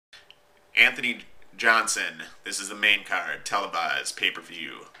Anthony Johnson, this is the main card, televised,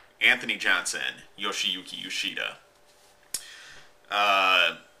 pay-per-view. Anthony Johnson, Yoshiyuki Yoshida.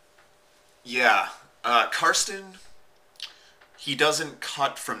 Uh, yeah, Karsten, he doesn't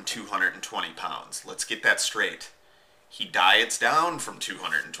cut from 220 pounds. Let's get that straight. He diets down from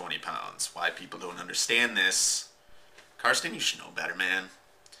 220 pounds. Why people don't understand this. Karsten, you should know better, man. You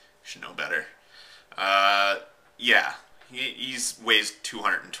should know better. Yeah, he's weighs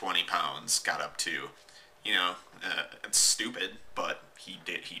 220 pounds, got up to. It's stupid, but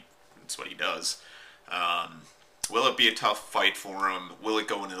that's what he does. Will it be a tough fight for him? Will it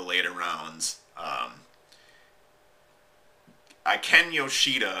go into the later rounds? I can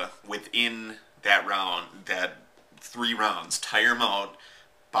Yoshida within that round, that 3 rounds, tire him out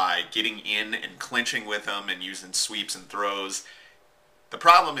by getting in and clinching with him and using sweeps and throws. The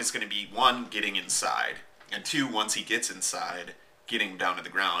problem is going to be, 1, getting inside, and 2, once he gets inside, getting down to the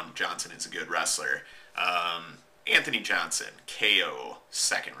ground. Johnson is a good wrestler. Anthony Johnson, KO,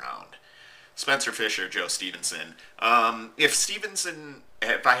 2nd round. Spencer Fisher, Joe Stevenson.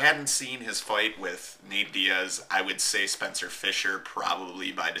 If I hadn't seen his fight with Nate Diaz, I would say Spencer Fisher,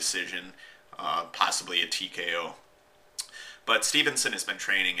 probably by decision, possibly a TKO. But Stevenson has been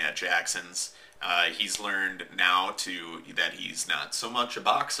training at Jackson's. He's learned now that he's not so much a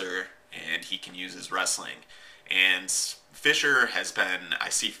boxer, and he can use his wrestling. And Fisher I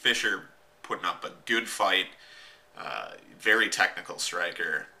see Fisher putting up a good fight, very technical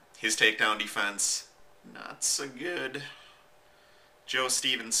striker. His takedown defense, not so good. Joe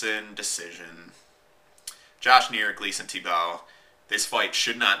Stevenson, decision. Josh Neer, Gleison, Tibau. This fight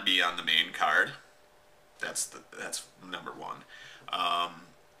should not be on the main card. That's number 1.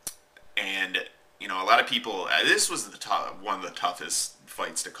 And a lot of people. This was one of the toughest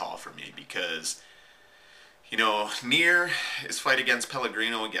fights to call for me because, Neer, his fight against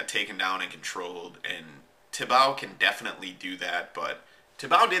Pellegrino got taken down and controlled, and Tibau can definitely do that, but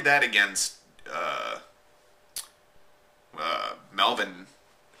Tibau did that against Melvin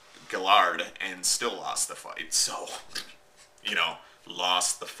Gillard and still lost the fight. So,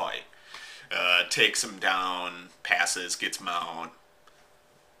 lost the fight. Takes him down, passes, gets mount.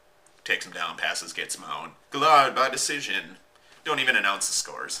 Takes him down, passes, gets mount. Gillard by decision. Don't even announce the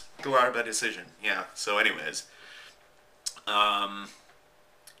scores. Gillard by decision. Yeah, so anyways.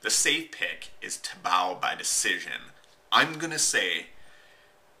 The safe pick is Tibau by decision. I'm going to say,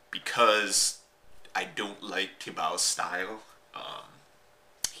 because I don't like Tibau's style.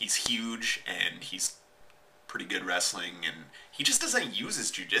 He's huge and he's pretty good wrestling, and he just doesn't use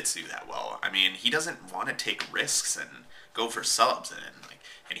his jiu-jitsu that well. I mean, he doesn't want to take risks and go for subs,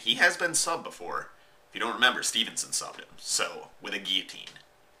 and he has been subbed before. If you don't remember, Stevenson subbed him, so with a guillotine,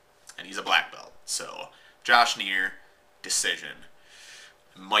 and he's a black belt. So Josh Neer, decision.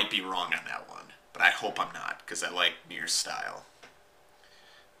 Might be wrong on that one, but I hope I'm not, because I like Neer's style.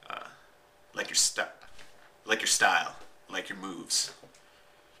 Like your style, like your moves.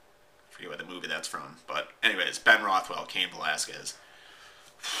 I forget what the movie that's from, but anyways, Ben Rothwell, Cain Velasquez.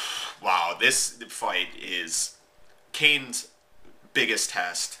 Wow, this fight is Cain's biggest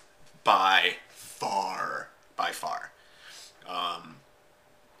test by far.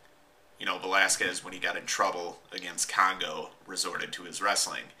 Velasquez, when he got in trouble against Congo, resorted to his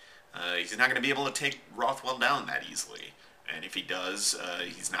wrestling. He's not going to be able to take Rothwell down that easily. And if he does,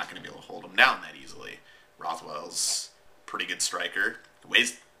 he's not going to be able to hold him down that easily. Rothwell's a pretty good striker.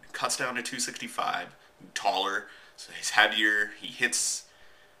 Cuts down to 265, taller, so he's heavier. He hits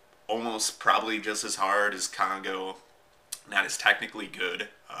almost probably just as hard as Congo. Not as technically good.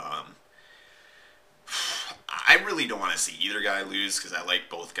 I really don't want to see either guy lose because I like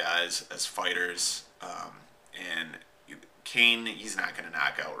both guys as fighters. And Cain, he's not going to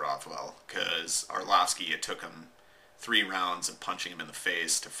knock out Rothwell because Arlovsky, it took him 3 rounds of punching him in the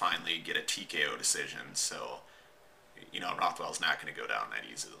face to finally get a TKO decision. So, Rothwell's not going to go down that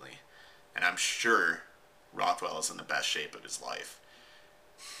easily. And I'm sure Rothwell is in the best shape of his life.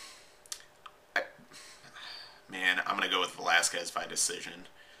 I'm going to go with Velasquez by decision.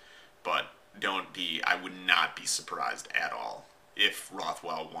 But I would not be surprised at all if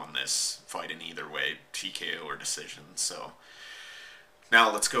Rothwell won this fight in either way, TKO or decision. So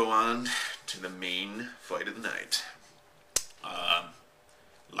now let's go on to the main fight of the night.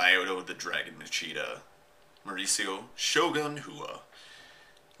 Lyoto the Dragon Machida, Mauricio Shogun Hua.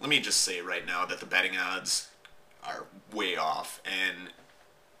 Let me just say right now that the betting odds are way off, and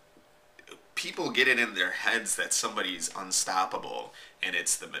people get it in their heads that somebody's unstoppable, and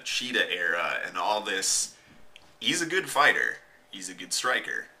it's the Machida era and all this. He's a good fighter. He's a good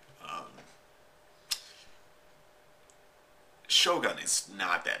striker. Shogun is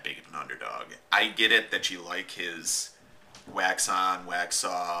not that big of an underdog. I get it that you like his wax on, wax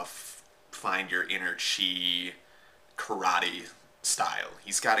off, find your inner chi karate style.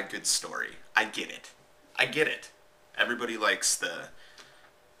 He's got a good story. I get it. I get it. Everybody likes the.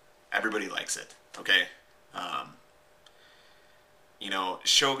 Everybody likes it. Okay. You know,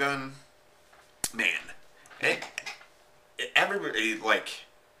 Shogun. Man, everybody like.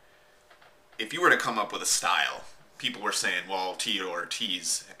 If you were to come up with a style, people were saying, well, Tito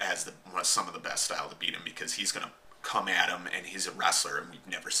Ortiz has some of the best style to beat him because he's going to come at him and he's a wrestler and we've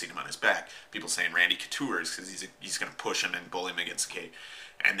never seen him on his back. People saying Randy Couture is because he's going to push him and bully him against the cage.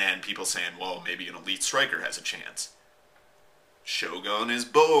 And then people saying, well, maybe an elite striker has a chance. Shogun is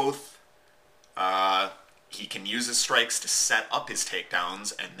both. He can use his strikes to set up his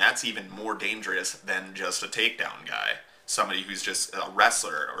takedowns, and that's even more dangerous than just a takedown guy. Somebody who's just a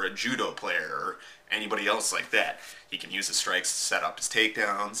wrestler or a judo player or anybody else like that. He can use his strikes to set up his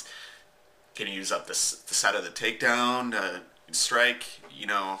takedowns. Can use up the set of the takedown to strike. You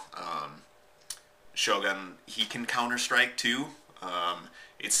know, Shogun, he can counter strike too.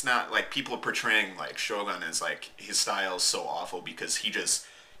 It's not like people are portraying like Shogun as like his style is so awful because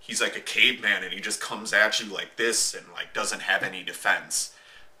he's like a caveman and he just comes at you like this and like doesn't have any defense.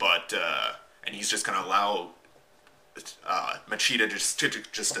 But and he's just gonna allow Machida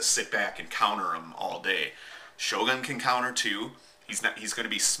just to sit back and counter him all day. Shogun can counter too. He's going to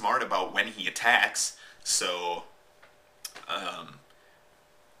be smart about when he attacks. So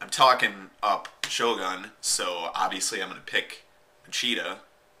I'm talking up Shogun. So obviously I'm going to pick Machida.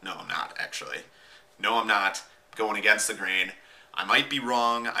 No, I'm not actually. No, I'm not. Going against the grain. I might be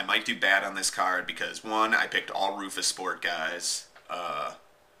wrong. I might do bad on this card because one, I picked all Rufus Sport guys.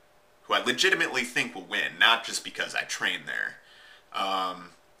 Who I legitimately think will win, not just because I train there.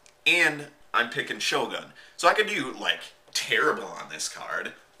 And I'm picking Shogun. So I could do, like, terrible on this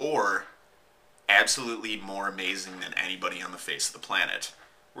card, or absolutely more amazing than anybody on the face of the planet.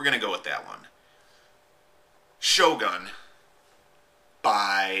 We're going to go with that one. Shogun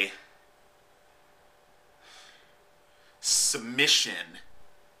by submission,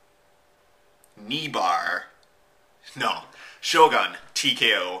 knee bar, no, Shogun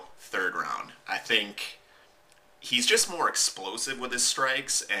TKO third round. I think he's just more explosive with his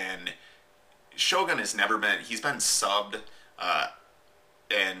strikes, and Shogun has never been, he's been subbed,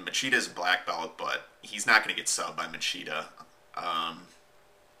 and Machida's a black belt, but he's not going to get subbed by Machida.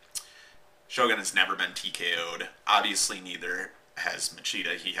 Shogun has never been TKO'd. Obviously, neither has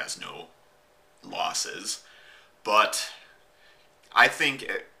Machida. He has no losses. But I think,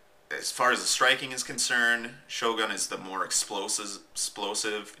 as far as the striking is concerned, Shogun is the more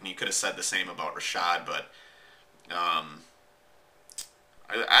explosive, and you could have said the same about Rashad, but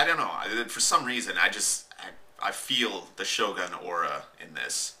I don't know. For some reason, I feel the Shogun aura in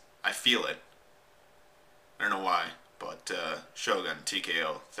this. I feel it. I don't know why, but Shogun,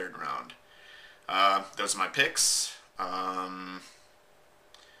 TKO, third round. Those are my picks.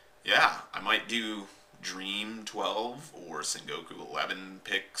 Yeah, I might do Dream 12 or Sengoku 11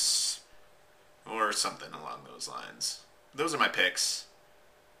 picks or something along those lines. Those are my picks.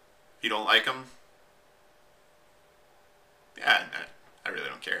 If you don't like them, yeah, I really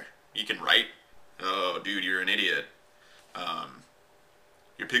don't care. You can write, oh, dude, you're an idiot.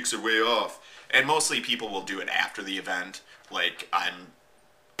 Your picks are way off. And mostly people will do it after the event. Like,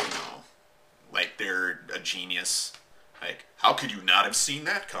 like they're a genius. Like, how could you not have seen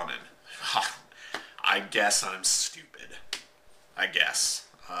that coming? I guess I'm stupid. I guess.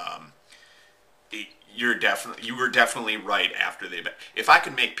 You were definitely right after the event. If I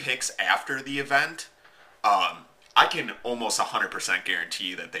could make picks after the event, I can almost 100%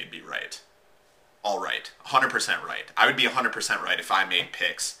 guarantee that they'd be right. All right. 100% right. I would be 100% right if I made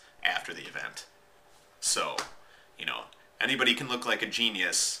picks after the event. So, anybody can look like a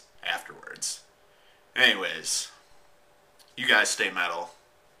genius afterwards. Anyways, you guys stay metal.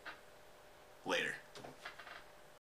 Later.